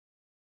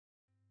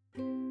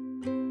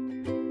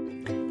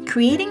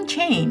Creating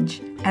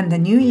Change and the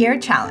New Year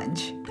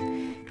Challenge.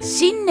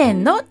 新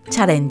年のチ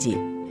ャレンジ。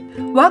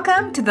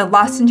Welcome to the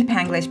Lost in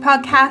Japanglish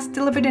podcast,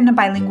 delivered in a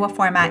bilingual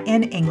format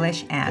in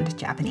English and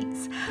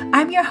Japanese.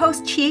 I'm your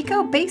host,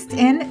 Chieko, based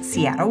in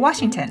Seattle,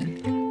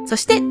 Washington. そ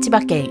して千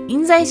葉県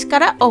印西市か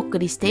らお送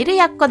りしている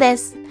やっこで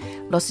す。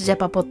ロスジャ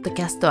パポッド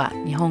キャストは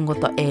日本語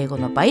と英語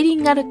のバイリ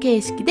ンガル形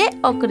式で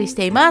お送りし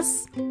ていま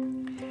す。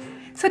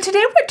So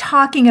today we're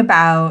talking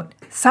about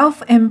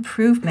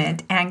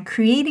self-improvement and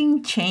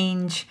creating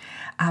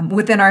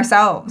change、within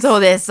ourselves. そう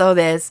です、そう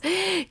です。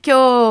今日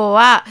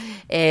は、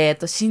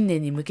新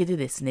年に向けて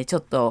ですね、ちょ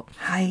っと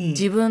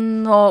自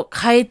分を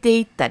変えて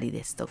いったり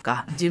ですと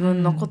か、自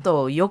分のこ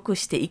とを良く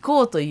してい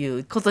こうとい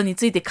うことに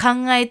ついて考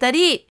えた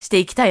りして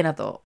いきたいな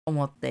と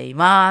思ってい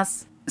ま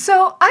す。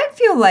So I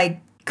feel like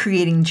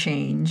creating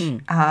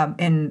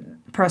change、in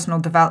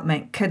personal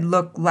development could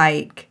look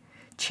like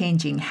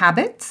changing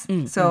habits.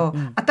 So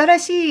新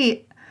し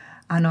い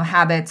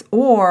habits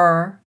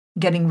or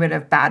getting rid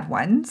of bad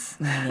ones.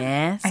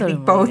 Yeah, I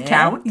think both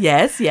count.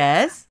 Yes,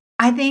 yes.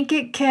 I think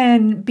it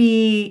can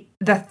be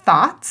the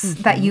thoughts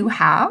that you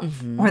have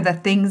or the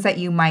things that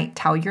you might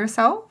tell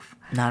yourself.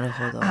 なる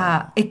ほど。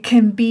It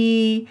can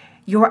be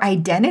your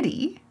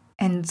identity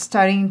and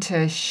starting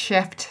to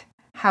shift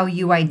how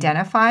you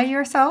identify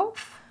yourself.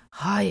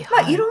 はい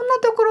はい。いろんな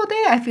ところで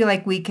I feel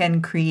like we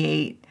can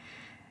create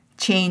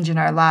change in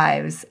our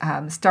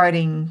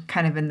lives、starting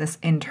kind of in this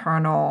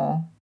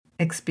internal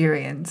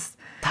experience.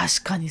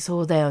 確かに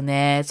そうだよ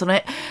ね。その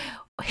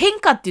変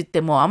化って言って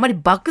もあまり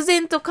漠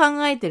然と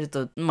考えてる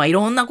と、い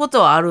ろんなこ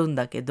とはあるん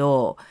だけ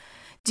ど、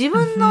自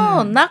分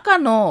の中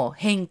の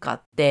変化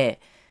っ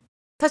て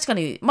確か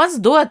にま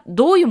ずど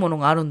ういうもの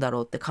があるんだ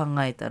ろうって考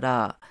えた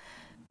ら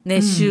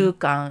ね、習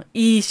慣、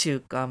いい習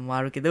慣も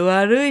あるけど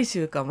悪い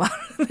習慣もある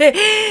ので、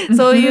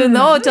そういう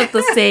のをちょっ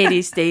と整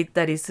理していっ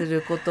たりす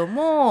ること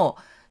も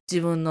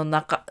自分の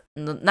中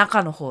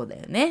の方だ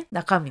よね。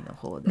中身の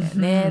方だよ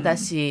ね。だ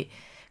し、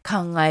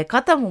考え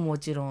方もも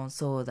ちろん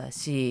そうだ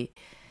し、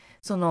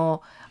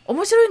面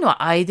白いの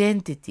はアイデ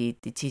ンティティっ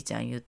てちーちゃ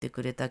ん言って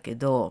くれたけ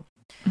ど、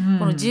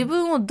この自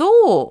分を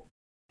ど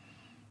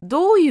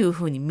ういう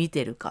ふうに見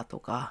てるかと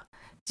か、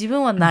自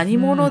分は何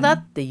者だ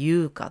ってい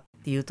うかっ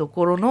ていうと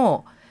ころ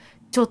の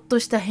ちょっと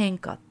した変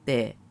化っ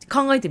て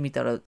考えてみ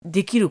たら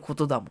できるこ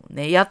とだもん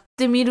ね。やっ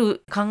てみ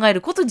る、考え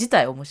ること自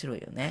体面白い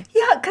よね。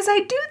Yeah, because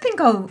I do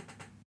think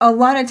a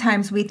lot of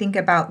times we think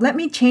about, let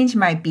me change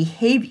my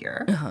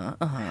behavior.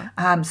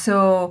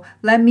 So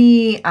let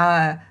me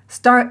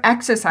start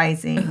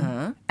exercising,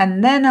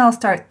 and then I'll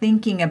start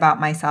thinking about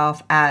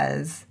myself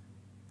as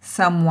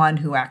someone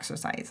who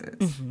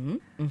exercises.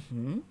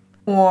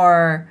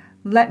 Or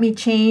let me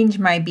change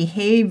my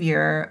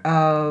behavior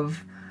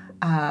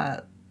of...like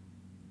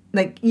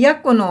ヤ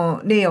ッコ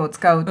の例を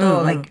使う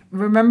と、like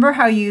remember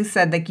how you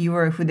said like you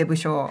were 筆武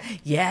将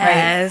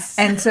Yes.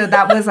 Right? And so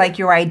that was like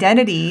your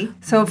identity.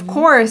 So of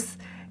course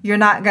you're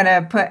not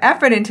gonna put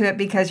effort into it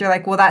because you're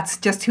like, well, that's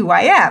just who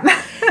I am.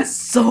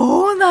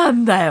 そうな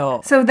んだ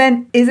よ。 So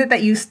then is it that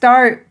you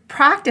start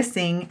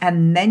practicing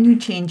and then you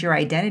change your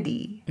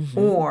identity?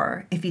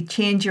 Or if you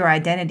change your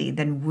identity,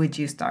 then would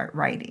you start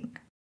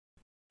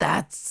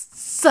writing?That's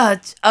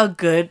such a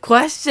good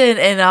question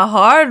and a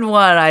hard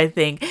one, I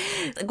think.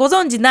 ご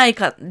存知ない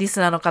リス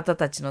ナーの方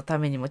たちのた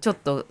めにもちょっ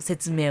と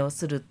説明を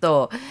する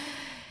と、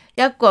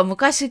やっこは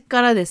昔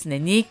からですね、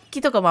日記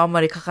とかもあんま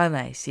り書か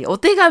ないし、お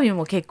手紙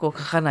も結構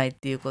書かないっ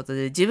ていうこと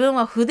で、自分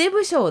は筆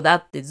武将だ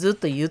ってずっ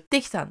と言っ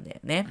てきたんだよ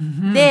ね。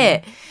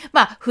で、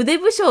筆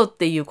武将っ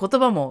ていう言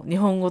葉も日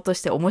本語と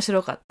して面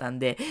白かったん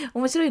で、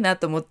面白いな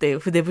と思って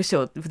筆武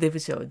将、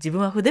自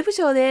分は筆武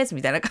将です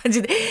みたいな感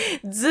じで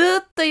ずっ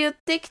と言っ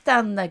てき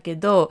たんだけ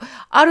ど、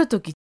ある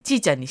時ちー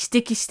ちゃんに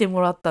指摘して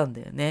もらったん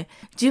だよね。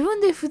自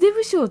分で筆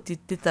武将って言っ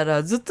てた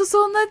らずっと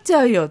そうなっち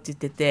ゃうよって言っ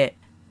てて、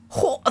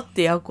ほーっ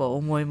てヤコは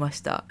思いま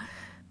した。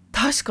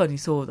確かに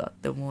そうだっ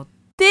て思っ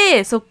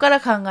て、そっから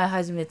考え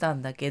始めた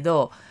んだけ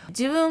ど、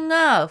自分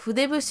が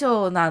筆武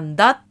将なん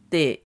だっ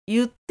て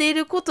言ってい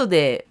ること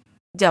で、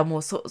じゃあも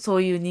うそ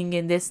ういう人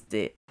間ですっ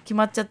て決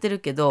まっちゃってる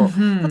けど、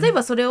例え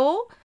ばそれ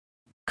を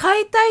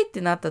変えたいっ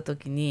てなった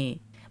時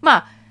に、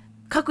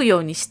書くよ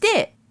うにし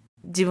て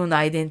自分の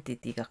アイデンティ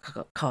ティが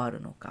変わ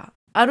るのか、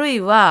あるい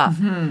は、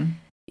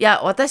い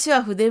や私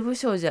は筆武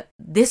将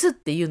ですっ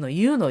ていうの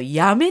を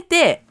やめ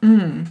て、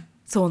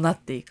そうなっ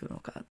ていくの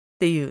かっ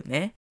ていう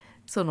ね、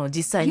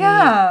実際に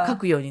書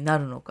くようにな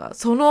るのか、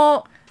そ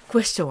の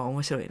クエスチョンは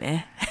面白い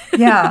ね。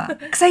Yeah,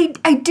 because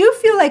I do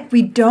feel like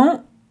we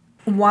don't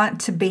want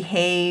to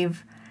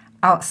behave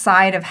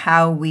outside of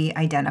how we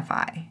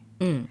identify.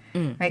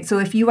 Right? So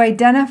if you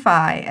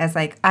identify as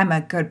like, I'm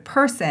a good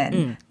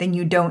person, then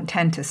you don't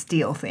tend to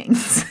steal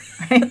things,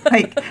 right?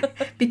 Like,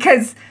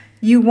 because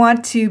you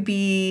want to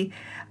be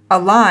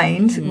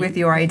aligned with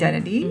your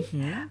identity.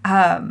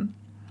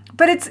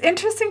 But it's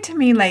interesting to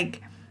me,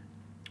 like,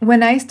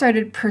 when I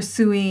started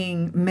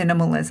pursuing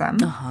minimalism,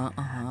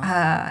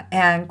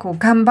 and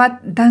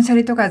断捨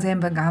離とか全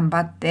部頑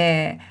張っ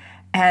て,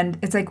 and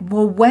it's like,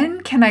 well,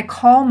 when can I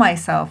call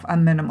myself a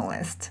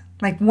minimalist?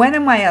 Like, when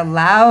am I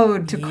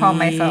allowed to call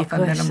myself a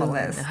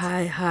minimalist?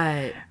 はい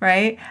はい。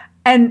Right?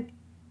 And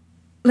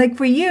like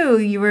for you,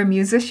 you were a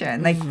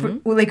musician. Like,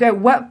 like at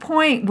what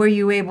point were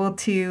you able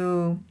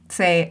to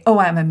say, oh,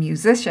 I'm a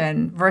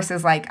musician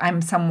versus like,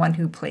 I'm someone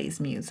who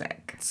plays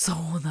music? そ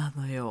うな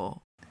の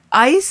よ。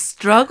I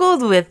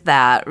struggled with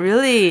that,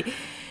 really.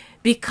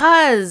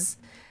 Because,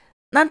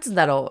 なんつうん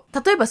だろう。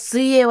例えば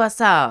水泳は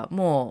さ、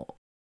も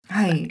う、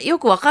はい。よ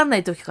くわかんな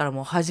い時から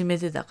もう始め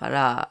てたか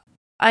ら、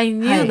I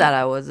knew that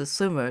I was a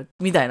swimmer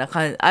みたいな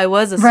感じ。I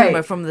was a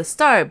swimmer from the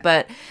start,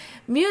 but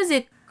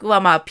music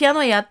はまあピア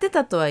ノやって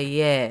たとはい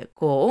え、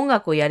こう音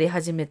楽をやり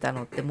始めた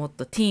のってもっ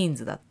とティーン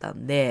ズだった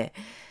んで、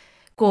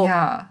こ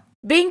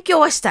う、勉強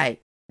はしたい。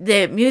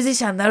で、ミュージ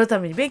シャンになるた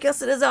めに勉強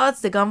するぞっ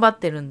て頑張っ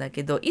てるんだ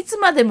けど、いつ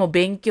までも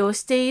勉強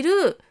してい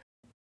る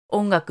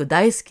音楽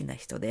大好きな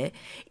人で、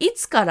い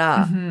つか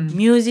ら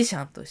ミュージシ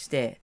ャンとし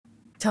て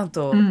ちゃん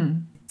と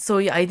そ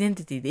ういうアイデン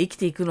ティティで生き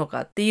ていくの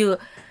かっていう、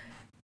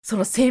そ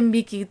の線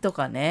引きと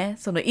かね、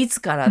そのいつ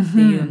からって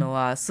いうの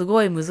はす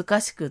ごい難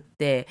しくっ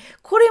て、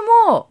これ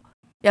も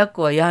ヤッ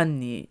コはヤン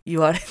に言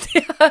われて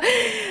ほ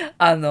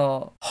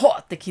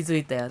ーって気づ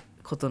いた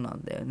ことな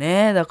んだよ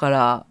ね。だか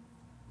ら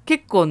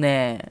結構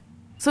ね、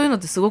そういうのっ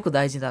てすごく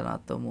大事だな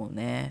と思う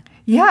ね。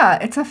Yeah,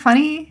 it's a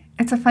funny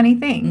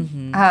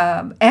thing.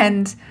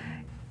 And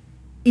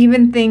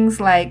even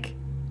things like,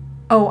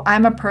 oh,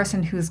 I'm a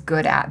person who's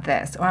good at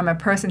this, or I'm a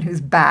person who's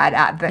bad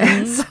at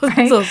this.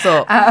 Right? そう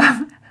そう。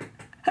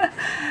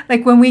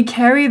Like when we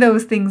carry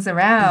those things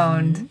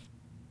around,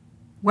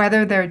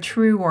 whether they're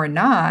true or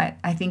not,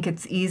 I think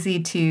it's easy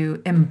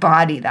to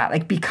embody that,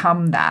 like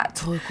become that.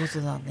 そういうこ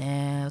とだ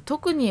ね。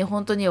特に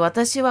本当に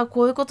私は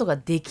こういうことが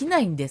できな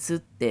いんですっ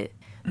て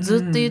ずっ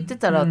と言って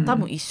たら、多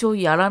分一生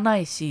やらな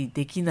いし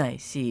できない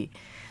し、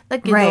だ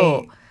け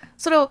ど、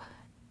それを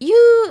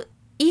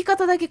言い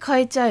方だけ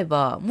変えちゃえ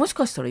ば、もし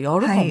かしたらや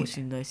るかもし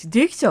れないし、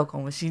できちゃうか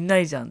もしれな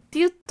いじゃんって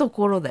いうと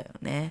ころだよ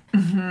ね。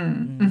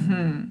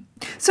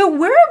So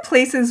where are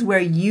places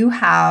where you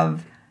have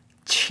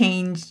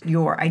changed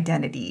your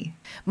identity?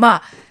 ま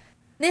あ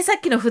ね、さ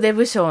っきの筆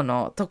武将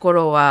のとこ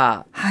ろ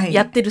は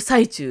やってる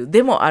最中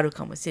でもある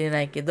かもしれ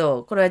ないけ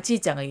ど、これはちー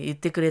ちゃんが言っ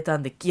てくれた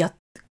んで気が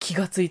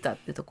ついたっ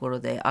てところ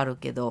である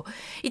けど、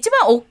一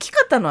番大き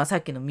かったのはさ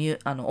っきの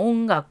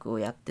音楽を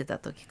やってた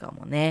時か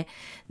もね。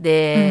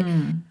で、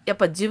やっ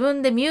ぱ自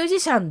分でミュージ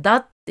シャンだ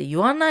って言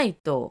わない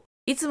と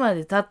いつま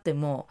で経って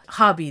も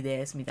ハービー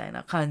ですみたい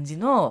な感じ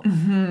の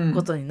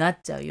ことになっ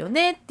ちゃうよ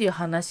ねっていう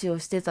話を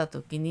してた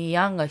時に、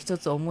ヤンが一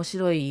つ面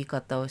白い言い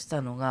方をし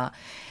たのが、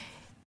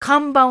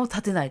看板を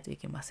立てないとい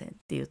けませんっ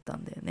て言った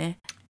んだよね。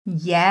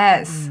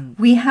Yes.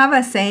 We have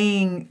a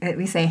saying,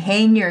 we say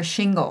hang your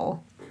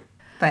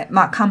shingle.But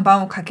まあ看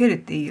板をかけるっ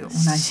ていう同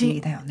じ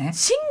だよね。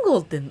シンゴ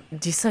ルって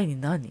実際に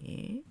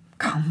何？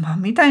看板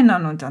みたいな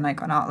のじゃない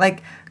かな。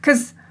Like,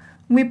 because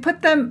we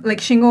put them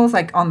like shingles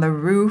like on the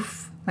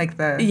roof, like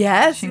the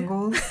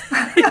shingles.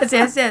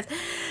 yes.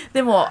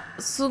 でも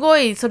すご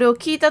いそれを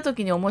聞いた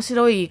時に面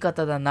白い言い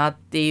方だなっ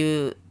て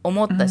いう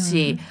思った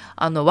し、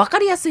分か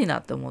りやすいな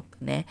って思った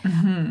ね。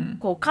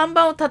こう看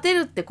板を立て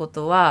るってこ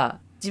とは、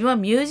自分は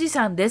ミュージシ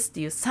ャンですっ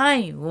ていうサ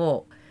イン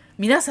を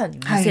皆さんに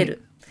見せ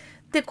る。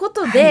ってこ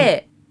と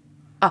で、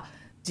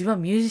自分は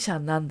ミュージシャ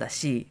ンなんだ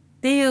しっ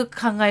ていう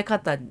考え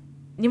方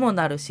にも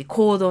なるし、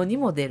行動に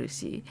も出る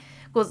し、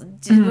こう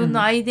自分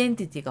のアイデン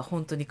ティティが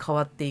本当に変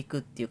わっていく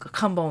っていうか、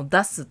看板を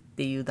出すっ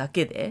ていうだ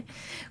けで、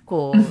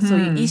こうそう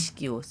いう意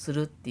識をす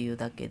るっていう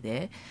だけ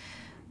で、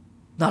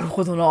なる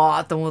ほど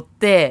なと思っ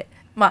て、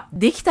まあ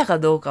できたか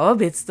どうかは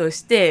別と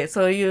して、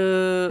そう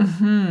いう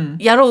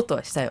やろうと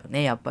はしたよ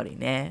ね、やっぱり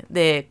ね。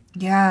で、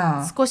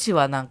少し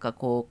はなんか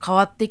こう変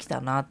わってき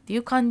たなってい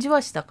う感じ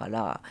はしたか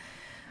ら、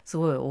す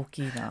ごい大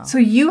きいな。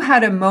So you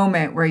had a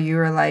moment where you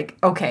were like,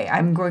 okay,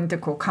 I'm going to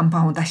こう看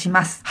板を出し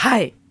ます。は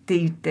い。って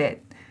言っ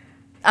て、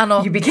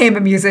You became a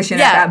musician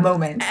at that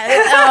moment.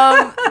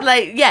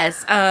 Like,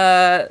 yes.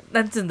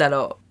 なんつうんだ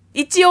ろう。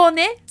一応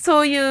ね、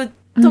そういう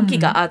時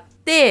があっ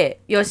て、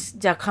よし、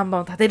じゃあ看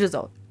板を立てる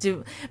ぞ。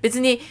別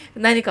に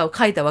何かを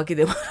書いたわけ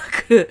でもな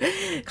く、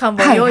看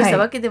板を用意した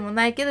わけでも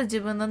ないけど、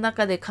自分の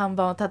中で看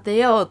板を立て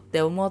ようっ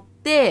て思っ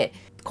て、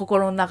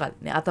心の中で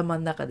ね、頭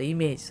の中でイ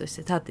メージとし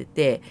て立て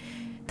て、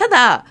た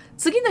だ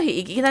次の日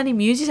いきなり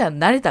ミュージシャンに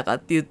なれたかっ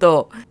ていう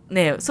と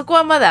ね、そこ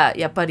はまだ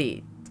やっぱ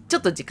りちょ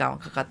っと時間は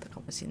かかった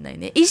かもしれない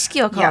ね。意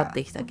識は変わっ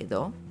てきたけ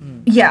ど。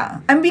Yeah,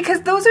 and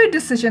because those are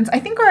decisions,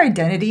 I think our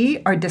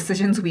identity are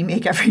decisions we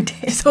make every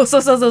day. そう。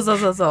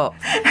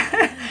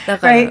だ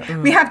から、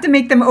right? We have to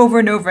make them over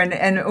and over,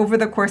 and over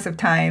the course of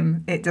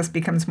time, it just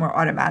becomes more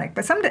automatic.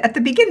 But at the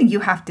beginning,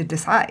 you have to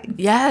decide.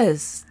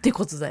 Yes, って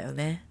ことだよ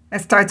ね。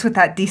It starts with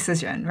that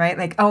decision, right?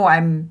 Like, oh,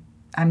 I'm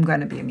going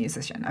to be a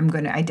musician. I'm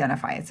going to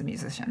identify as a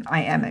musician.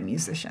 I am a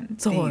musician.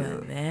 そうだ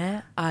よ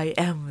ね。I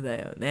am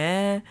だよ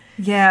ね。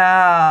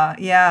Yeah.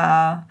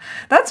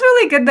 That's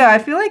really good though. I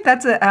feel like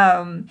that's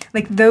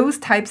like those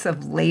types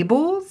of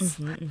labels.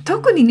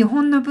 特に日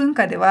本の文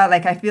化では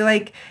like I feel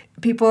like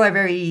people are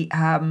very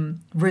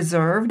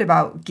reserved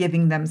about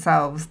giving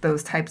themselves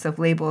those types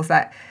of labels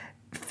that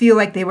feel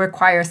like they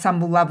require some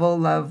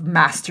level of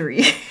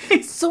mastery.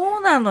 そ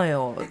うなの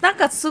よ。なん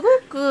かすご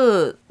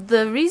く The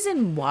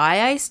reason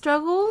why I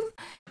struggle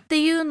って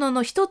いうの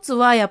の一つ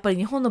はやっぱり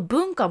日本の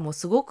文化も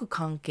すごく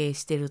関係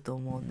してると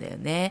思うんだよ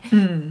ね。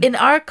In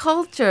our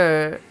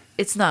culture,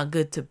 it's not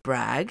good to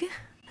brag.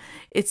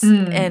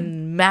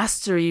 And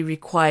mastery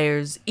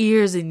requires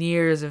years and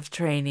years of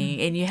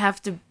training, and you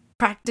have to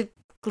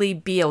practically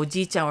be お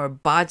じいちゃん or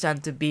ばあちゃん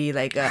to be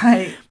like a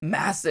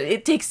master.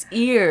 It takes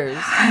years.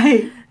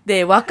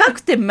 で、若く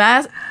て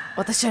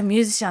私はミ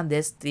ュージシャン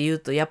ですって言う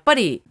とやっぱ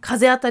り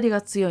風当たり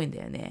が強いん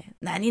だよね。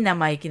何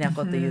生意気な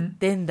こと言っ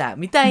てんだ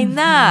みたい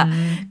な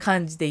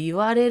感じで言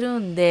われる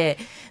んで、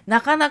な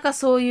かなか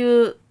そう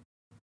いう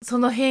そ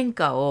の変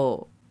化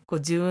をこう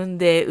自分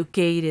で受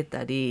け入れ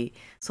たり、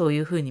そうい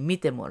うふうに見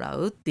てもら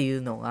うってい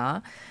うの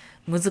が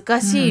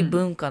難しい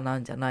文化な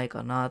んじゃない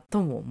かな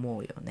とも思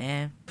うよ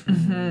ね。だ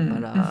か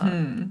ら、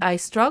I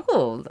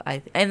struggled,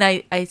 and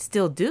I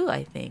still do,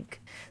 I think.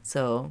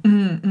 So,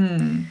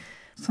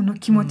 その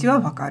気持ちは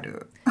わか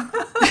る。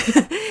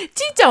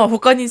ちいちゃんは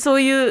他にそ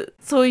ういう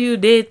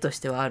例とし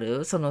てはあ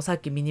る？そのさっ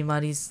きミニマ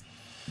リズ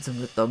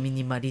ムとミ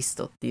ニマリス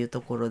トっていう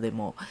ところで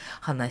も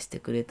話して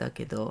くれた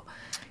けど、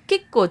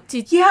結構ち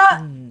いち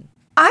ゃん、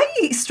I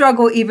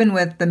struggle even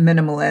with the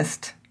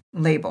minimalist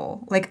label.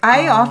 Like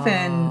I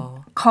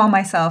often call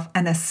myself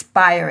an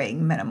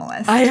aspiring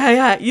minimalist.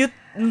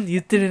 言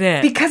ってる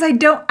ね。Because I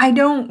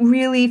don't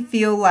really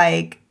feel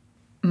like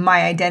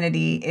my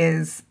identity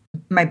is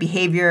my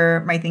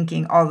behavior, my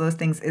thinking, all those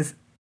things is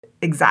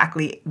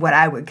exactly what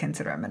I would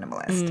consider a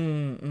minimalist.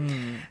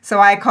 So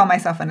I call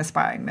myself an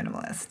aspiring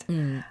minimalist.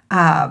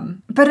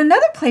 But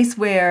another place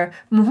where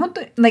もう本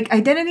当に like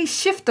identity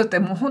shift って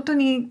もう本当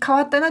に変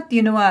わったなってい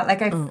うのは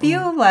like I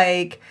feel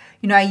like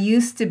I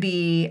used to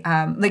be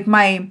like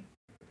my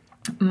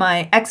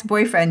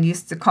ex-boyfriend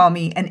used to call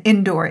me an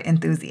indoor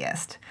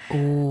enthusiast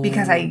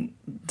because I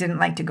didn't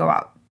like to go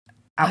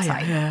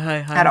outside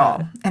at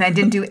all. And I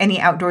didn't do any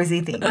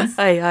outdoorsy things.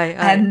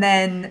 And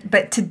then,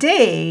 but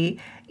today,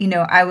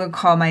 I would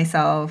call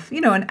myself,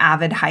 an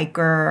avid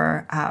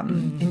hiker,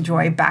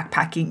 enjoy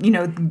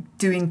backpacking,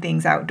 doing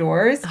things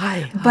outdoors.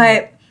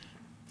 But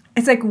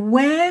it's like,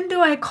 when do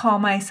I call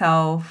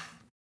myself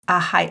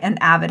an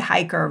avid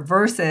hiker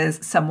versus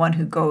someone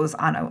who goes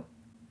on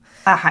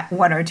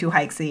one or two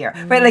hikes a year,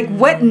 right? Like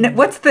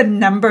what's the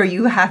number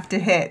you have to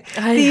hit? っ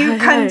ていう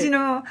感じ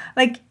の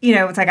like,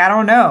 it's like, I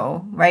don't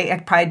know, right?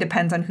 It probably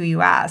depends on who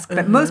you ask.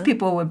 But most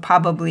people would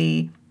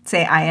probably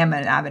say I am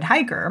an avid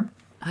hiker.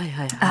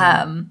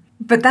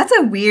 But that's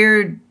a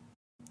weird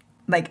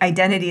like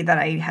identity that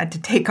I had to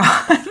take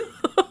on.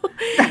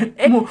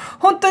 もう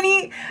本当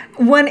に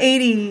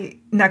180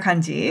な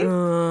感じ。ち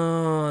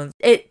ー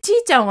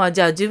ちゃんは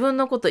じゃあ自分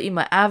のこと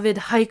今 avid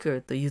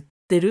hiker と言っ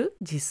てる？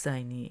実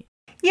際に。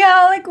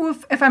Yeah, like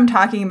if I'm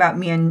talking about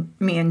me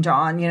and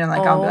John,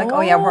 like I'll be like,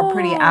 oh yeah, we're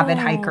pretty avid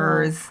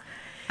hikers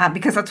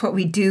because that's what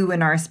we do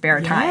in our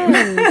spare time.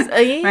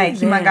 Right?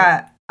 暇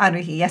があ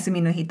る日、休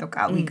みの日と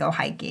か we go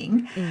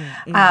hiking.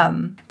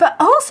 But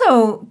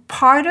also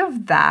part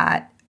of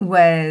that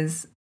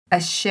was a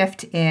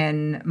shift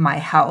in my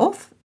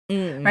health.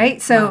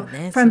 Right? So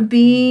from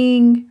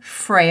being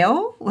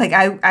frail, like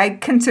I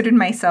considered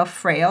myself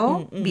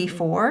frail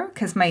before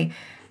because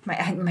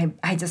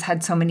I just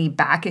had so many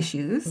back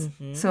issues.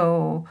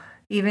 So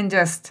even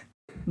just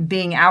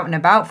being out and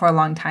about for a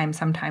long time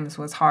sometimes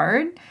was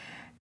hard.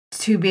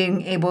 To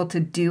being able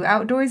to do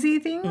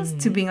outdoorsy things,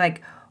 to being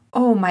like,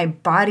 oh, my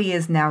body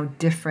is now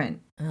different.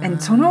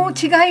 And その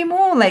違い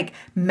も like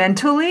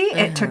mentally,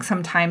 it took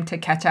some time to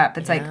catch up.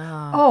 It's like,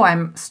 oh,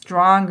 I'm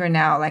stronger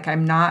now. Like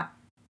I'm not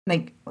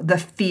like the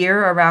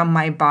fear around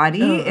my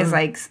body is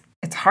like,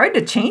 it's hard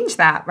to change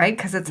that, right?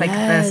 Because it's like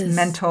this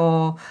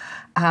mental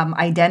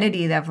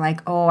identity of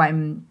like, oh,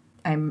 I'm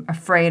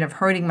afraid of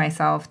hurting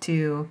myself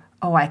to,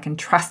 oh, I can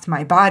trust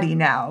my body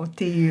now っ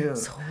ていう。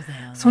そうだ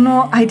よね。そ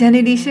のアイデンテ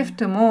ィティシフ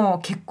トも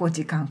結構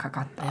時間か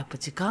かった。やっぱ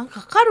時間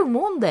かかる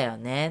もんだよ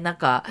ね。なん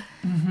か、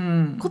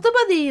言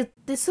葉で言っ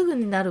てすぐ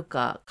になる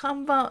か、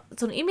看板、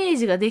そのイメー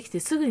ジができて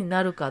すぐに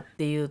なるかっ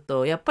ていう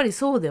と、やっぱり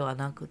そうでは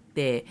なくっ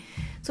て、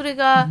それ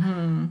が、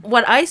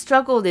what I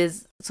struggled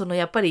is その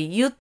やっぱり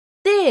言っ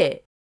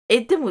て、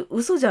でも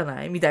嘘じゃ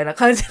ないみたいな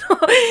感じの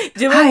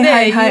自分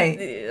で、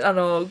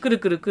くる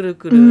くるくる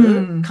く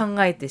る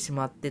考えてし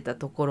まってた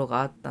ところ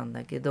があったん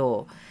だけ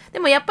ど、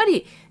でもやっぱ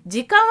り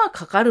時間は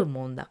かかる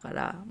もんだか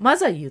らま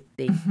ずは言っ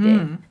ていって、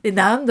で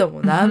何度も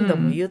何度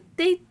も言っ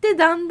ていって、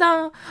だん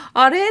だん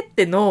あれっ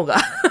て脳が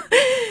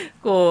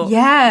こう、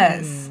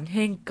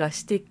変化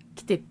して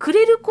きてく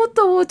れるこ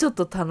とをちょっ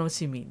と楽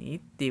しみにっ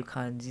ていう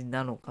感じ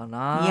なのか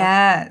な。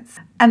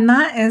Yes. And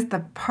that is the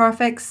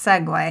perfect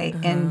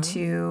segue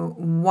into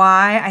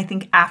why I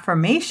think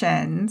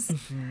affirmations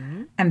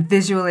and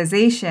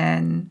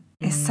visualization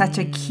is such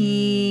a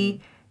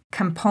key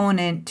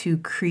component to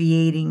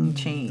creating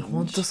change.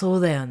 本当そ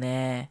うだよ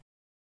ね。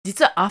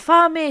実はアフ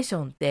ァーメーシ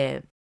ョンっ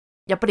て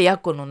やっぱりヤッ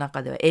コの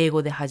中では英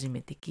語で初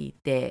めて聞い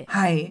て、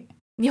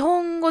日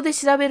本語で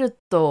調べる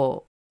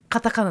と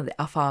カタカナで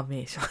アファー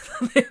メーショ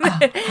ンなん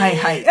だよね。はい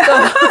はい。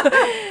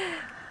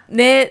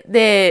ね、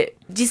で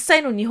実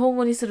際の日本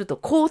語にすると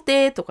肯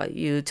定とか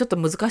いうちょっと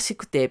難し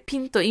くてピ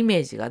ンとイメ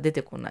ージが出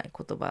てこない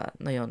言葉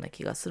のような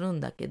気がするん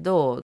だけ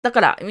ど、だ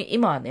から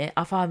今はね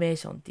アファーメー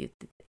ションって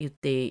言っ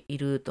てい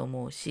ると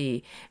思う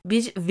し、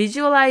ビジ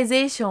ュアライ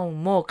ゼーショ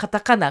ンもカ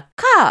タカナ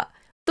か、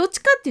どっち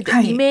かっていうと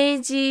イメ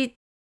ージ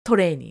ト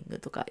レーニング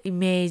とかイ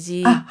メー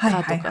ジ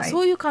化とか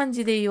そういう感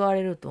じで言わ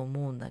れると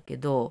思うんだけ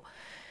ど、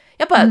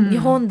やっぱ日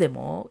本で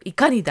もい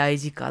かに大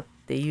事かっ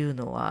ていう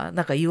のは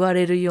なんか言わ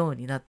れるよう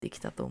になってき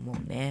たと思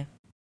うね。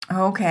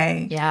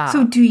Okay. Yeah.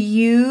 So do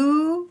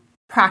you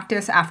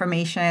practice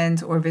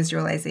affirmations or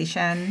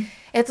visualization?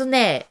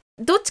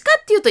 どっちか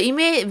っていうと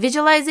ビジ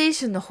ュアライゼー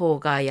ションの方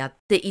がやっ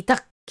てき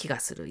た気が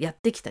する。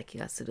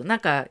なん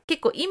か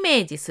結構イメ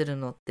ージする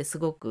のってす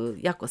ごく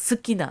好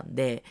きなん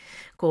で、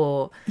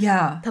こう、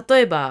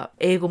例えば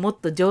英語もっ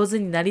と上手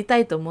になりた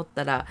いと思っ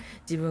たら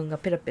自分が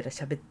ペラペラ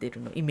喋って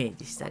るのをイメー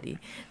ジしたり、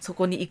そ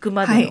こに行く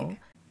までの、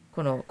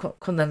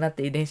こんなになっ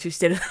て練習し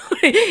てるのを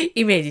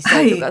イメージし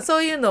たりとか、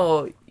そういうの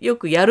をよ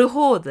くやる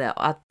方で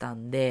あった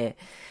んで、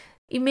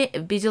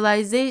ビジュアラ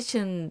イゼーシ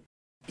ョン、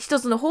一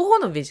つの方法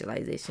のビジュアラ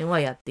イゼーションは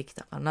やってき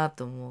たかな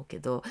と思うけ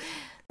ど、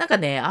なんか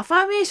ね、アフ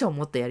ァーメーション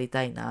もっとやり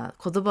たいな、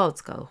言葉を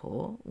使う方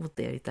もっ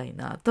とやりたい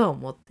なとは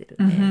思ってる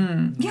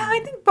ね。Yeah,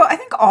 I think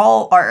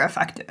all are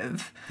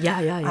effective.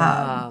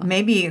 Yeah.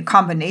 Maybe a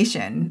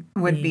combination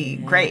would be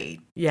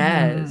great.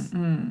 Yes.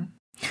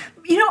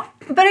 You know,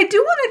 but I do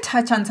want to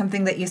touch on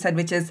something that you said,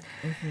 which is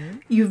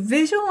you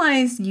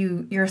visualize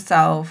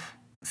yourself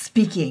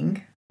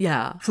speaking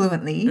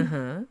fluently,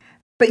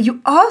 but you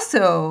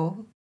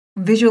also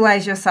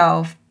visualize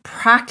yourself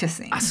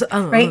practicing,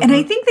 right? And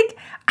I think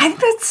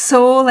that's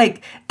so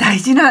like 大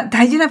事な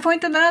ポイン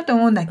トだなと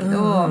思うんだけ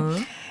ど、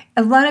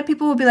a lot of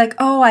people will be like,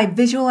 oh, I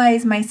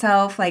visualize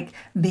myself like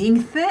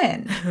being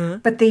thin,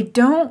 but they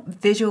don't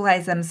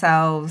visualize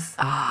themselves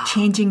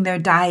changing their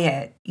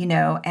diet, you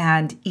know,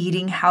 and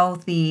eating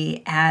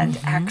healthy and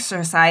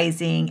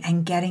exercising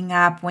and getting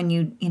up when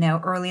you know,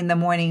 early in the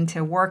morning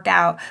to work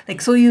out.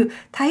 Like, そういう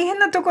大変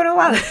なところ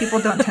は like, people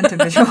don't tend to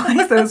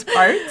visualize those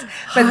parts,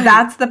 but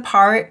that's the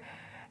part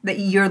that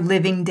you're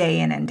living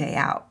day in and day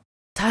out.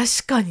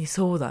 確かに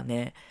そうだ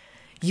ね。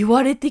言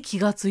われて気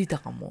がついた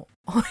かも。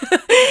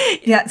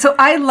Yeah, so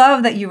I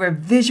love that you were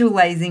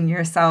visualizing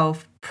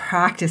yourself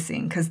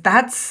practicing because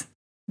that's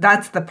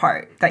the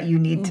part that you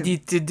need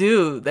to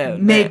do だよ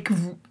ね。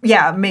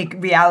make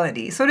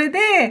reality. それ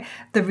で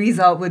the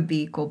result would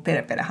be こうペ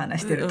ラペラ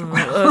話してるとこ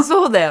ろ。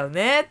そうだよ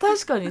ね。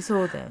確かに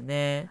そうだよ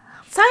ね。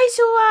最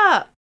初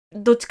は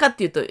どっちかっ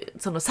ていうと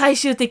その最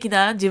終的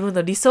な自分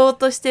の理想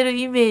としてる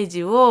イメー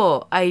ジ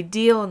をアイデ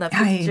ィアルなピ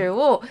クチャー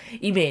を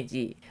イメー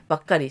ジば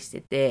っかりして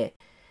て、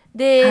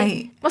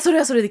で、それ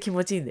はそれで気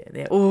持ちいいんだよ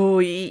ね。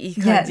いい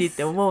感じっ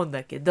て思うん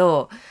だけ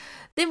ど、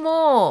で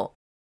も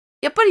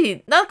やっぱ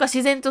りなんか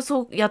自然と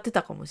そうやって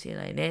たかもしれ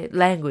ないね。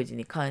ラングエージ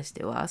に関し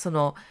てはそ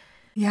の、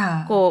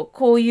こ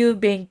ういう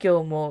勉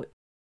強も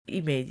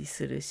イメージ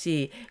する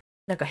し、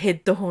なんかヘ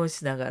ッドホン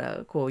しながら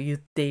こう言っ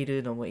てい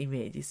るのもイメ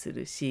ージす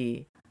る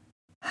し、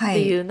っ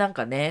ていうなん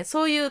かね、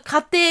そういう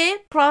過程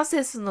プロ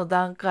セスの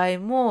段階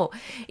も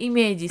イ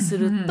メージす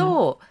る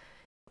と、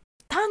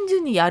単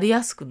純にやり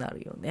やすくな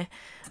るよね。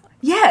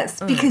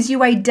Yes, because you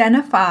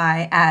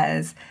identify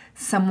as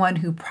someone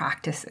who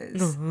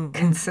practices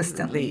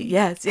consistently.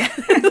 Yes.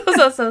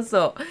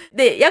 そう。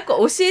で、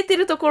教えて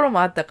るところ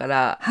もあったか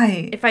ら、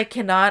if I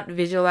cannot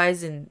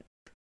visualize and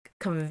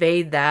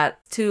convey that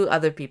to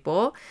other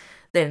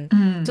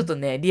people,then ちょっと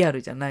ねリア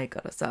ルじゃない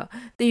からさ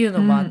っていうの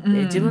もあって、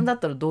自分だっ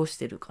たらどうし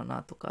てるか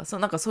なとか、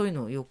なんかそういう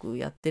のをよく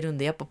やってるん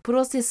で、やっぱプ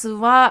ロセス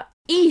は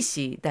いい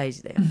し大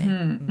事だよ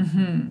ね。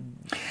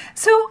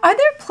So are there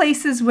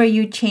places where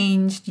you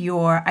changed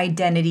your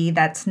identity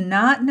that's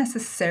not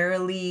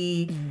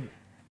necessarily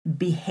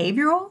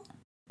behavioral?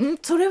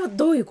 それは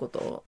どういうこ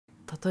と？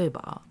例え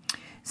ば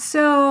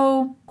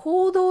So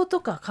行動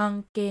とか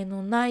関係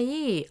のな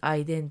いア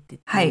イデンティ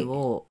ティ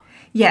を、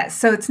Yes,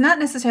 so it's not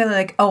necessarily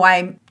like, oh,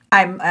 I'm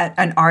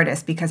an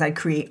artist because I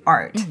create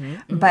art,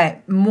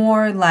 but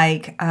more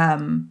like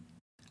I'm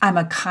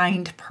a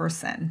kind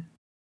person,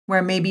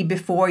 where maybe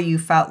before you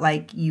felt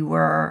like you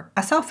were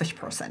a selfish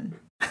person.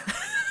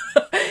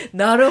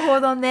 なるほ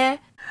ど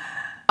ね。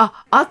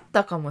あっ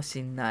たかも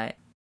しんない。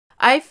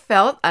I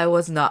felt I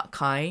was not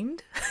kind.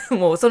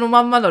 もうその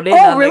まんまの例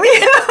なんだけど。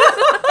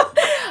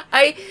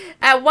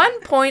At one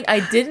point,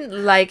 I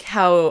didn't like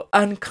how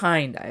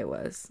unkind I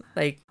was.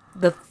 Like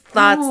the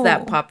thoughts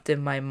that popped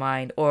in my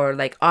mind, or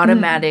like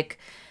automatic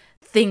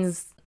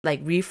things,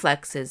 like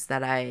reflexes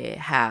that I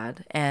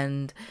had.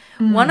 And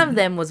one of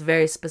them was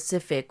very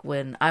specific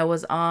when I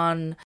was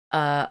on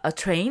a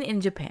train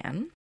in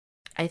Japan.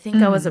 I think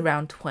I was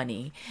around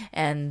 20,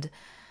 and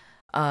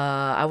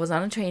I was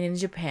on a train in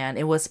Japan.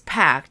 It was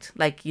packed,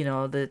 like, you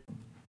know, the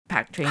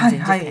packed trains in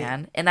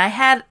Japan. And I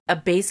had a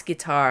bass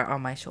guitar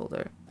on my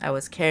shoulder. I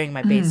was carrying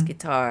my bass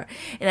guitar,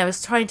 and I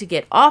was trying to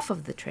get off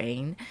of the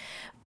train.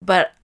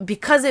 But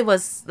because it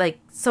was like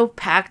so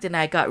packed and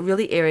I got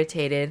really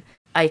irritated,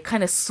 I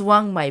kind of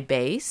swung my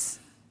bass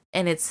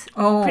and it's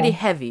pretty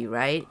heavy,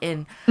 right?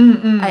 And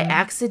I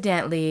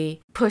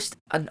accidentally pushed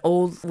an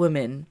old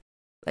woman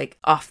like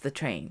off the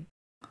train.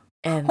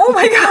 And oh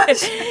my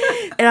gosh.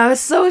 And I was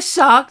so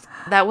shocked.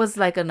 That was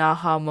like an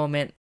aha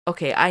moment.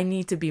 Okay, I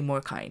need to be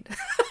more kind.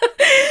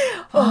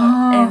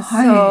 And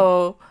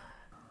so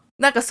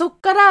なんかそっ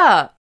か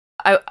ら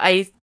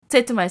I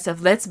said to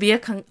myself, let's be a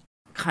kind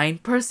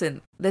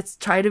person. Let's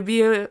try to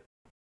be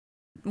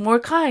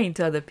more kind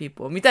to other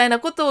people. みたいな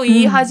ことを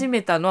言い始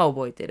めたのは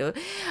覚えてる。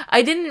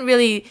I didn't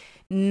really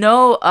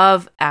know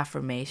of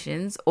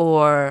affirmations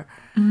or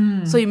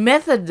そういうメ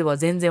ソッドは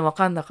全然わ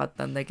かんなかっ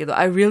たんだけど、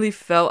I really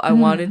felt I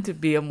wanted to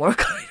be a more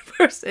kind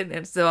person.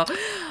 And so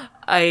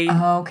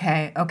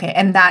Okay.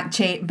 And that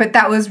changed, but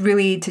that was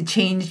really to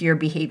change your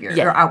behavior,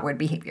 your outward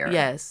behavior.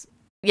 Yes.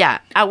 Yeah,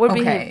 outward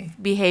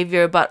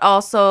behavior, but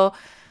also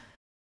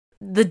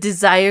the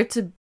desire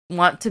to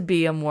want to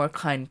be a more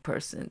kind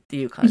person って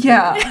いう感じ。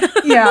Yeah. っ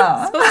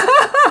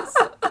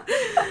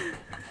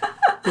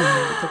ていう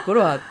とこ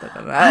ろはあった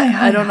かな。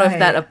I don't know if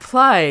that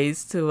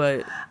applies to a...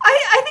 I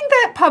think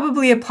that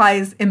probably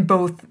applies in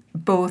both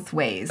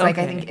ways. Like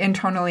I think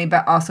internally,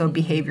 but also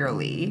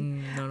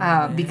behaviorally,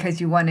 because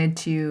you wanted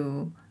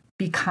to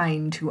be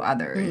kind to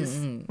others,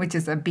 which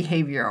is a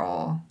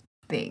behavioral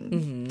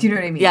thing. Do you know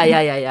what I mean?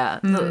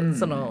 Yeah.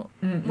 その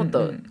もっ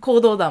と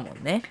行動だも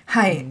んね。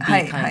はい。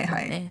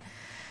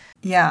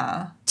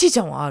Yeah. ちーち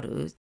ゃんはあ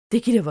る？で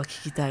きれば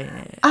聞きたい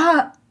ね。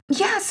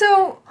Yeah,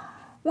 so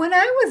when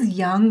I was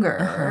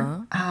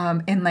younger,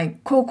 in like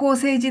高校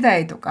生時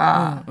代と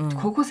か、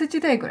高校生時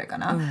代ぐらいか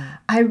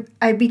な、I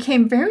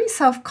became very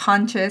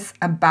self-conscious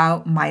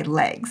about my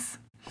legs.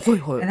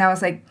 And I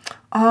was like,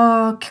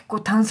 結構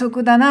短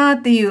足だな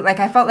っていう、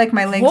like I felt like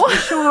my legs were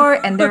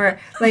short and they were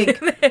like,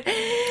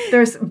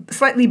 they're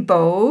slightly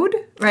bowed,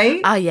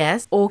 right?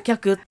 Yes. 横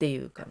脚って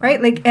いうかな。Right?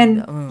 Like,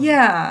 and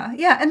yeah.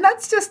 And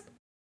that's just,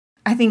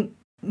 I think,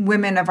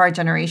 women of our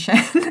generation,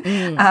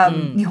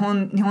 日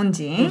本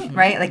人,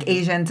 right? Like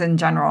Asians in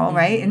general,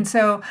 right? And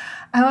so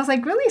I was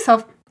like really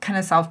kind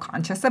of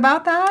self-conscious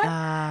about that.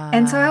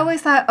 And so I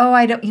always thought,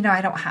 I don't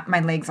have,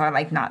 my legs are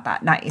like not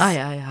that nice.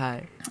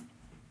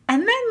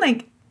 And then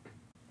like,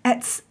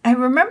 I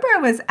remember I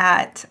was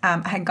at,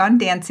 I had gone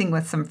dancing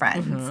with some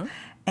friends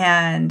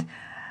and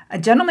a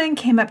gentleman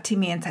came up to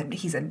me and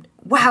he said,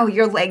 wow,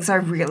 your legs are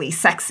really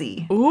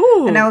sexy.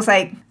 Ooh. And I was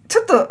like,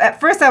 at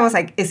first I was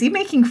like, is he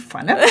making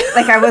fun of me?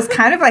 Like I was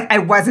kind of like, I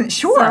wasn't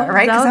sure,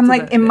 right? Because I'm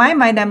like, in my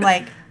mind, I'm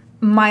like,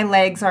 my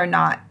legs are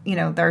not,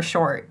 they're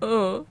short.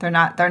 They're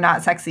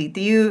not sexy. っ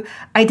ていう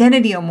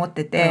identityを持っ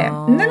てて.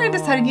 And then I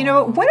decided,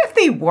 what if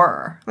they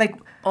were? Like,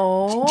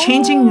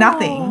 changing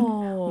nothing.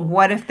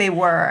 What if they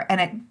were?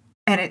 And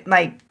it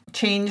like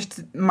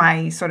changed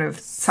my sort of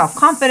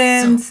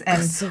self-confidence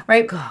and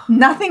right?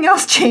 Nothing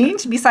else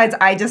changed besides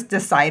I just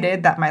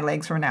decided that my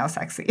legs were now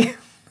sexy.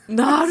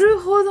 なる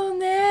ほど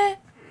ね。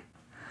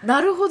な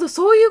るほど、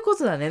そういうこ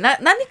とだね。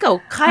何かを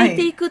変え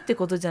ていくって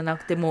ことじゃな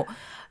くても、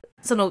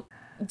その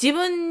自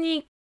分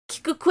に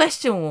聞くクエス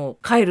チョンを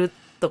変える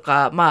と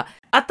か、考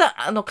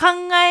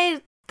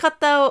え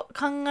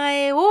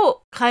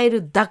を変え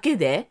るだけ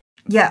で、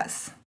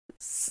Yes.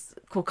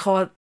 こう変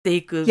わって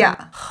いく。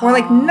Yeah. Or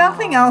like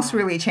nothing else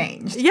really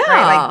changed. Yeah.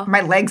 Right? Like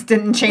my legs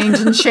didn't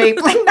change in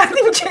shape. Like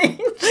nothing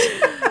changed.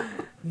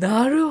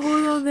 なるほ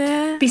ど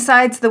ね。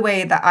Besides the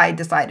way that I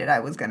decided I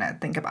was going to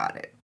think about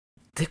it. っ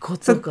てこ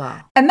と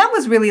か。And that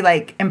was really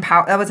like,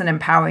 that was an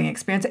empowering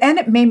experience. And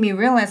it made me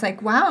realize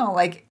like, wow,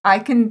 like I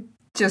can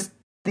just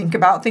think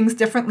about things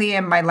differently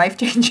and my life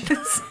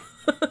changes.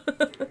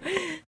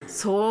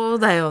 そう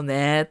だよ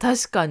ね。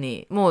確か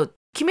に。もう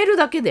決める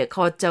だけで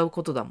変わっちゃう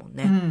ことだもん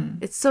ね。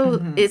It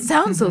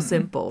sounds so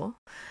simple,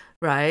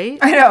 right?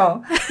 I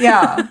know.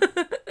 Yeah.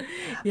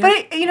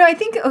 But, I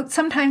think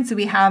sometimes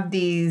we have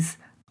these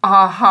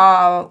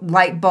aha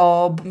light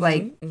bulb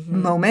like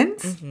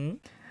moments.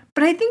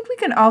 But I think we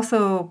can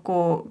also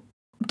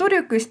努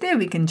力して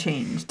we can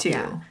change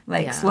too.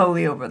 Like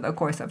slowly over the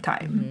course of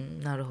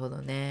time. なるほ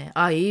どね。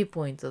いい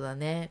ポイントだ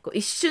ね。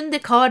一瞬で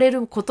変われ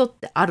ることっ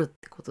てあるっ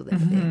てことだよ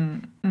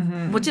ね。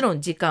もちろ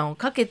ん時間を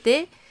かけ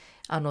て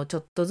ちょっ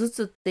とず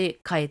つって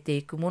変えて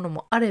いくもの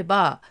もあれ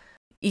ば、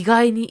意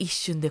外に一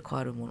瞬で変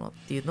わるものっ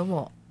ていうの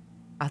も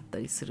あった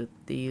りするっ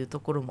ていう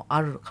ところも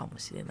あるかも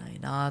しれない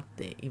なっ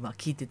て今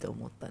聞いてて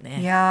思った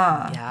ね。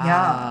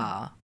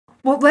Yeah.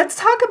 Well, let's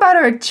talk about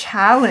our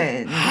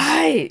challenge.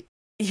 はい。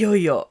いよ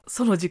いよ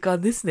その時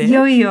間ですね。い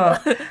よいよ。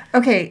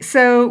Okay,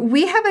 so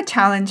we have a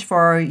challenge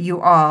for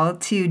you all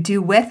to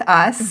do with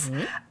us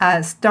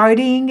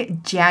starting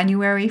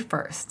January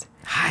 1st.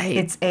 はい。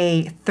It's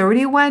a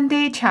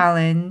 31-day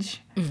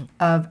challenge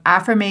of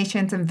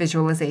affirmations and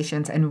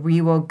visualizations, and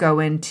we will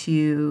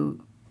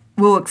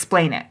we'll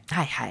explain it.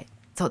 はいはい。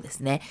そうで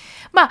すね。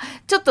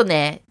ちょっと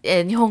ね、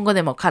日本語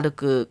でも軽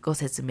くご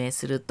説明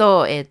する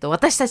と、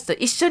私たちと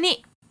一緒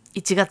に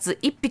1月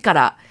1日か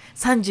ら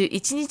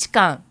31日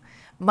間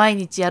毎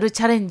日やる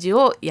チャレンジ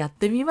をやっ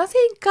てみませ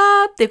ん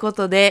かってこ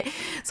とで、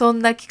そん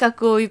な企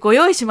画をご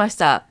用意しまし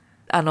た。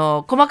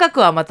細かく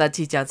はまた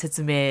ちーちゃん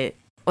説明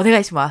お願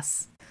いしま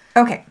す。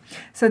Okay,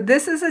 so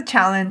this is a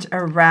challenge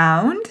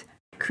around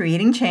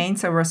creating change.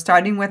 So we're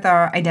starting with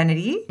our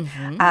identity.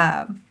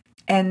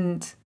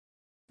 And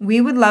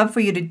we would love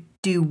for you to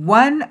do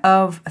one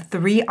of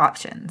 3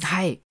 options.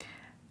 はい。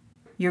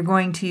You're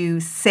going to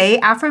say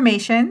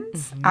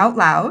affirmations out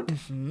loud,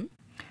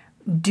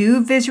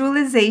 do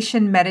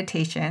visualization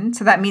meditation.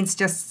 So that means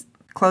just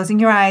closing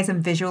your eyes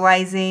and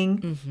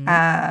visualizing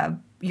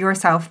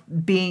yourself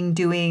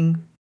doing,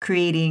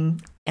 creating.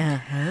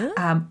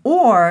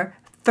 Or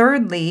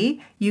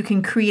thirdly, you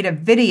can create a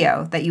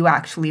video that you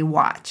actually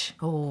watch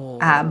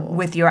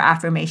with your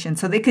affirmations.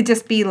 So they could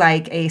just be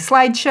like a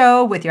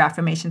slideshow with your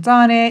affirmations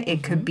on it.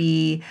 It could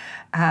be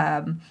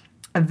a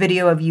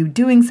video of you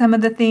doing some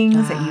of the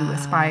things that you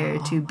aspire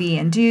to be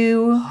and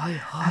do.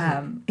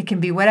 It can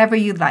be whatever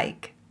you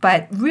like.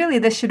 But really,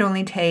 this should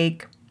only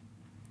take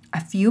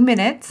a few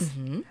minutes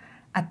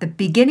at the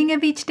beginning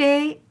of each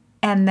day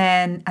and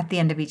then at the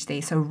end of each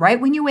day. So right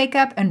when you wake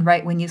up and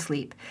right when you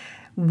sleep.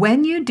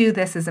 When you do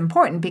this is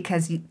important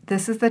because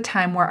this is the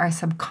time where our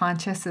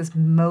subconscious is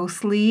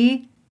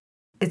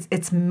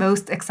it's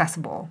most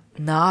accessible.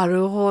 な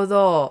るほ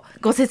ど。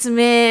ご説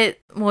明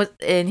も、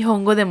日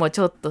本語でもち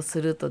ょっと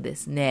するとで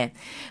すね、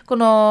こ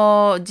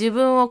の自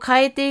分を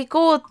変えてい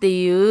こうって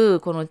いう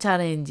このチャ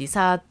レンジ、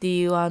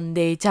31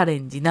 day チャレ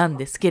ンジなん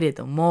ですけれ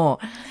ども、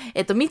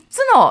3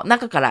つの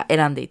中から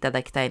選んでいた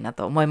だきたいな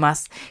と思いま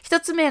す。1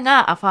つ目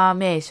がアファー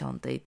メーショ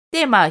ンといっ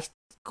て、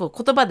こ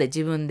う言葉で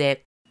自分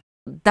で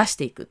出し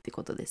ていくって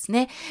ことです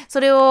ね。そ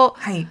れを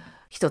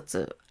1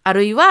つ、あ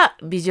るいは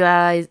ビジュ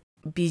ア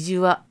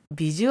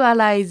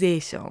ライゼー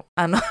ション。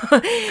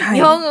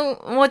日本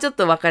語もうちょっ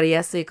と分かり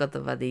やすい言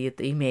葉で言う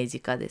とイメージ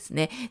化です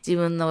ね。自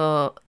分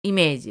のイ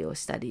メージを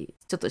したり、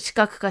ちょっと視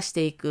覚化し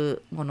てい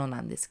くもの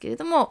なんですけれ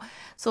ども、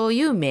そう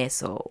いう瞑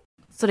想。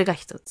それが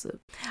一つ。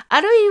あ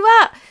るい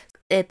は、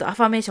ア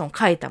ファメーションを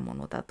書いたも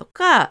のだと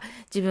か、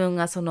自分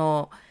がそ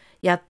の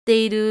やって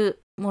いる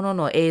もの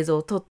の映像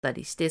を撮った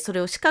りして、そ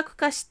れを視覚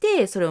化し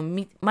て、それを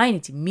毎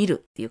日見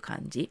るっていう感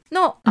じ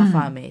のアフ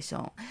ァーメーシ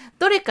ョン。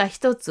どれか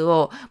一つ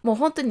をもう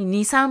本当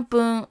に2、3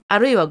分、あ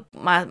るいは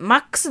マ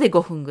ックスで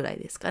5分ぐらい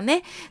ですかね。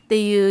っ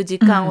ていう時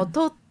間を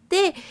とっ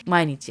て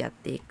毎日やっ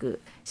ていく。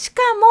し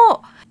か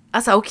も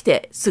朝起き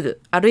てす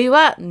ぐ、あるい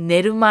は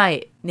寝る直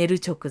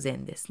前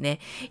ですね。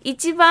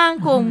一番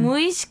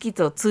無意識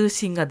と通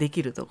信がで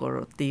きるとこ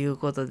ろっていう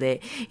こと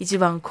で、一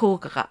番効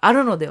果があ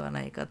るのでは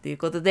ないかという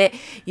ことで、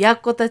やっ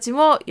こたち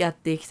もやっ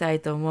ていきたい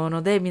と思う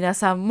ので、皆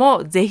さん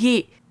もぜ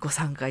ひご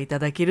参加いた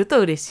だける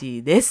と嬉し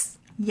いです。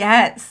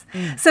Yes.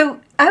 So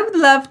I would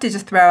love to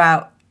just throw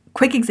out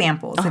quick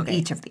examples of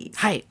each of these.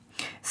 はい。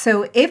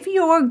So if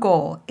your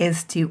goal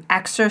is to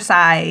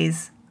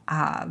exercise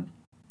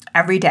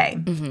every day,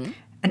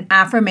 an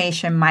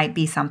affirmation might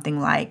be something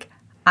like,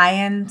 I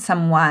am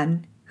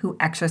someone who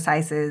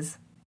exercises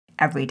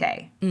every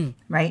day,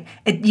 right?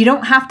 You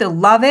don't have to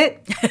love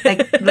it.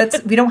 Like,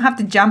 we don't have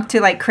to jump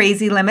to like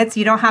crazy limits.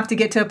 You don't have to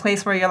get to a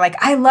place where you're like,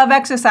 I love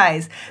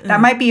exercise. That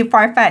might be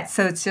far-fetched.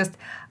 So it's just,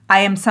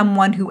 I am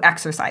someone who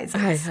exercises.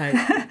 はいはい。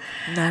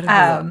なる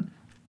ほど。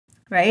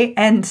Right?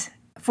 And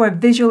for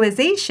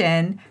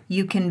visualization,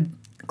 you can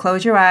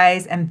close your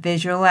eyes and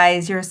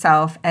visualize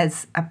yourself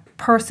as a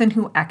person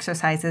who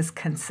exercises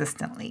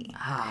consistently.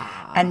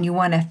 And you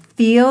want to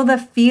feel the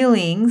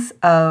feelings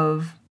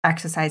of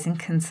exercising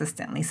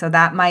consistently. So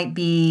that might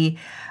be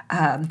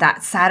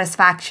that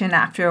satisfaction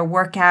after a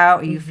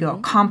workout, or you feel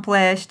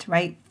accomplished,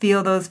 right?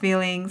 Feel those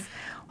feelings.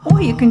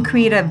 Or you can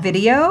create a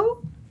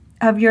video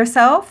of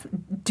yourself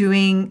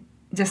doing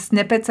just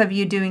snippets of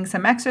you doing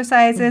some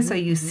exercises. So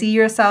you see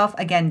yourself,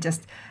 again,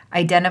 just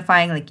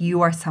identifying like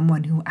you are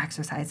someone who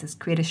exercises.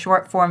 Create a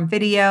short form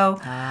video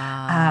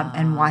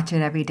and watch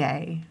it every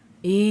day.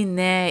 いい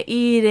ね。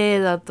いい例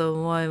だと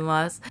思い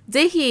ます。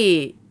ぜ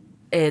ひ、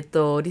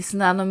リス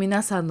ナーの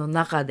皆さんの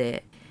中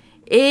で、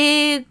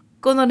英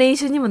語の練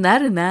習にもな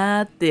る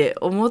なって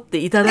思って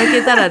いただ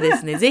けたらで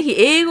すね、ぜひ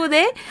英語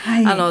で、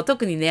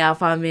特にね、ア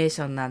ファーメー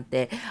ションなん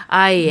て、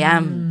I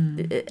am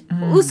って、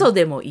嘘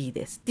でもいい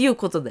ですっていう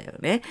ことだよ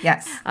ね。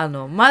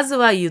Yes. まず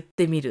は言っ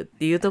てみるっ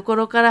ていうとこ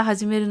ろから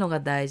始めるのが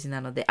大事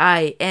なので、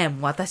I am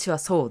私は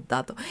そう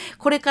だと。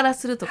これから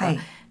するとか、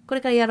こ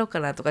れからやろうか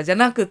なとかじゃ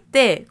なく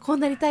て、こう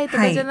なりたいと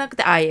かじゃなく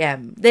て、I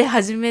am で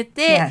始め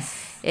て、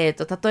例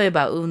え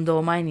ば運動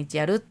を毎日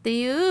やるって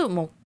いう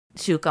もう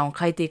習慣を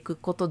変えていく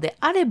ことで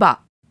あれば、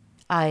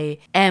I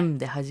am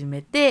で始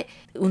めて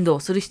運動を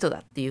する人だ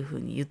っていうふう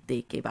に言って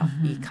いけば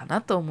いいか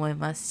なと思い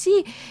ます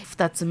し、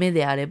2つ目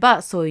であれ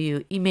ばそうい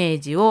うイメー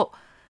ジを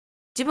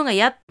自分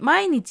が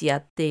毎日や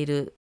ってい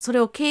る、そ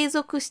れを継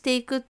続して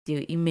いくって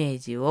いうイメー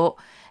ジを、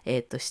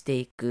して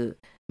いく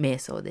瞑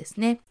想です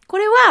ね。こ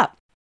れは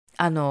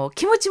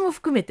気持ちも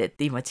含めてっ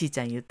て今ちー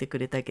ちゃん言ってく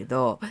れたけ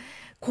ど、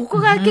ここ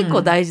が結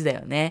構大事だ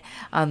よね。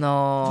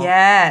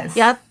Yes.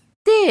 やっ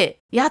で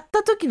やっ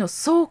た時の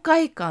爽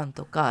快感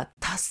とか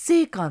達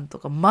成感と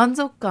か満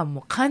足感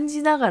も感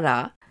じなが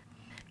ら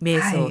瞑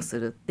想をす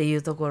るってい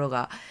うところ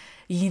が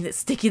いいね、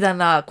素敵だ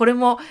な、これ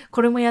も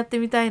やって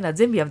みたいな、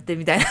全部やって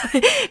みたいな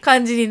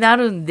感じにな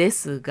るんで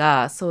す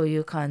が、そうい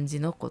う感じ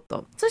のこ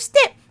と。そし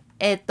て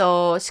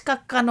視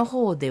覚化の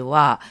方で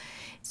は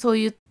そう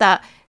いっ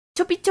た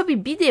ちょびちょび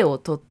ビデオを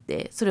撮っ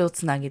てそれを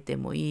つなげて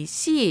もいい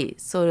し、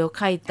それを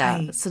書いた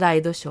スラ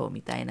イドショー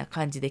みたいな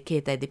感じで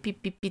携帯でピッ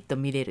ピッピッと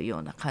見れるよ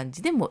うな感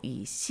じでも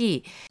いい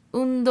し、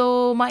運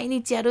動を毎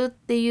日やるっ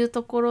ていう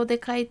ところで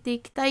書いて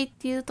いきたいっ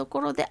ていうとこ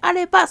ろであ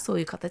ればそう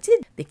いう形で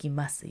でき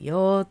ます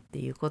よって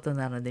いうこと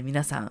なので、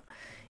皆さん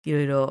い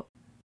ろいろ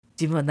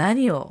自分は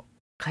何を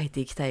書いて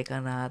いきたいか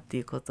なって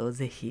いうことを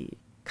ぜひ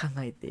考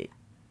えて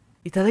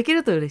いただけ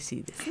ると嬉し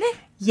いですね。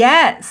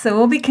Yeah, so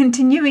we'll be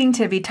continuing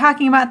to be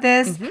talking about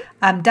this.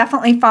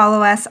 Definitely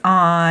follow us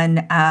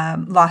on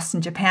Lost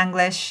in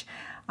Japanglish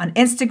on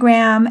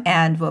Instagram,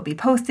 and we'll be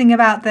posting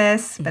about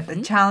this. But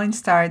the challenge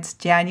starts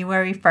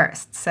January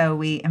 1st. So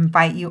we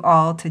invite you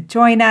all to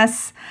join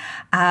us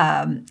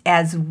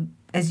as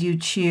you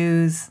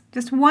choose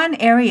just one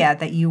area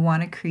that you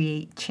want to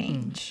create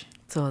change.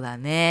 そうだ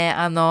ね。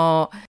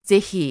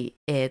ぜひ、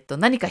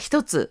何か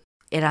一つ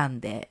選ん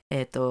で、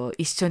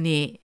一緒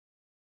に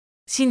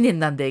新年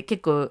なんで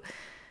結構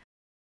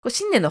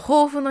新年の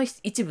抱負の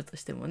一部と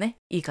してもね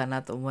いいか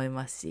なと思い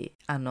ますし、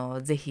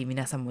ぜひ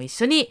皆さんも一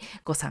緒に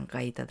ご参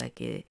加いただ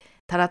け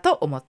たらと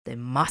思って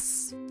ま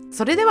す。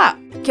それでは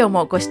今日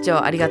もご視聴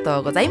ありが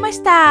とうございま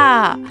し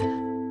た。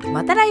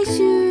また来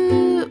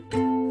週。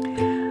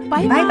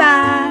バイ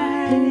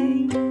バイ。